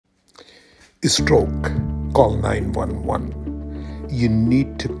Stroke, call 911. You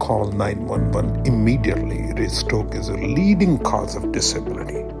need to call 911 immediately. Stroke is a leading cause of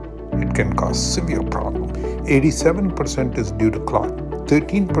disability. It can cause severe problem. 87% is due to clot,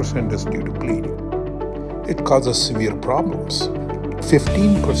 13% is due to bleeding. It causes severe problems.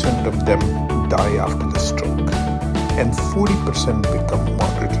 15% of them die after the stroke, and 40% become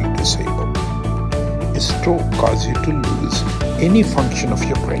moderately disabled. A stroke causes you to lose any function of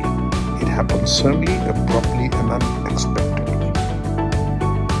your brain. It happens suddenly, abruptly, and unexpectedly.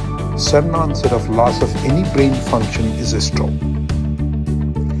 Sudden onset of loss of any brain function is a stroke,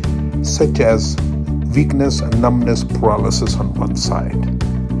 such as weakness and numbness, paralysis on one side,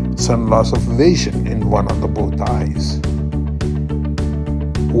 sudden loss of vision in one of the both eyes,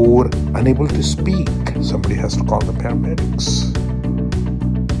 or unable to speak. Somebody has to call the paramedics.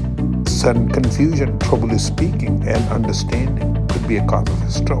 Sudden confusion, trouble speaking and understanding could be a cause of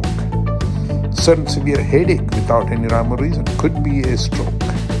a stroke. Sudden severe headache without any rhyme or reason could be a stroke.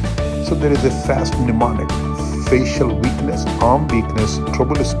 So there is a fast mnemonic: facial weakness, arm weakness,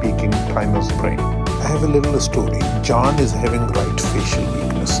 trouble speaking, timeless brain. I have a little story. John is having right facial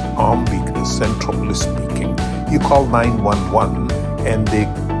weakness, arm weakness, and trouble speaking. You call 911 and they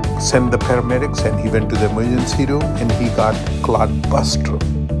send the paramedics, and he went to the emergency room and he got clot buster.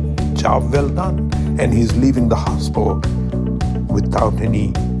 Job well done. And he's leaving the hospital without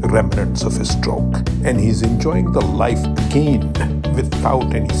any remnants of a stroke, and he's enjoying the life again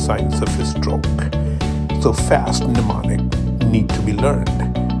without any signs of a stroke. So fast mnemonic need to be learned,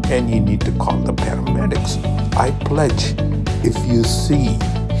 and you need to call the paramedics. I pledge, if you see,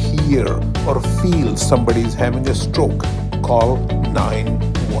 hear, or feel somebody is having a stroke, call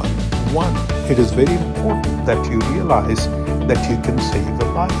 911. It is very important that you realize that you can save a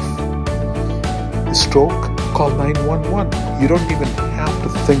life. Stroke, call 911. You don't even have to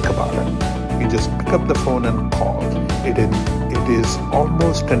think about it. You just pick up the phone and call. It is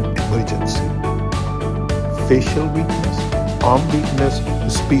almost an emergency. Facial weakness, arm weakness,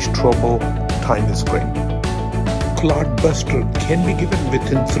 speech trouble, timeless brain. Clot buster can be given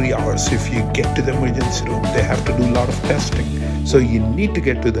within 3 hours. If you get to the emergency room, they have to do a lot of testing. So you need to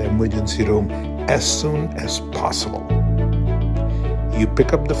get to the emergency room as soon as possible. You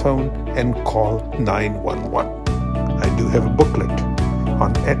pick up the phone and call 911. I do have a booklet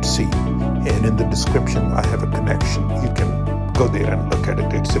on Etsy, and in the description I have a connection. You can go there and look at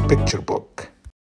it. It's a picture book.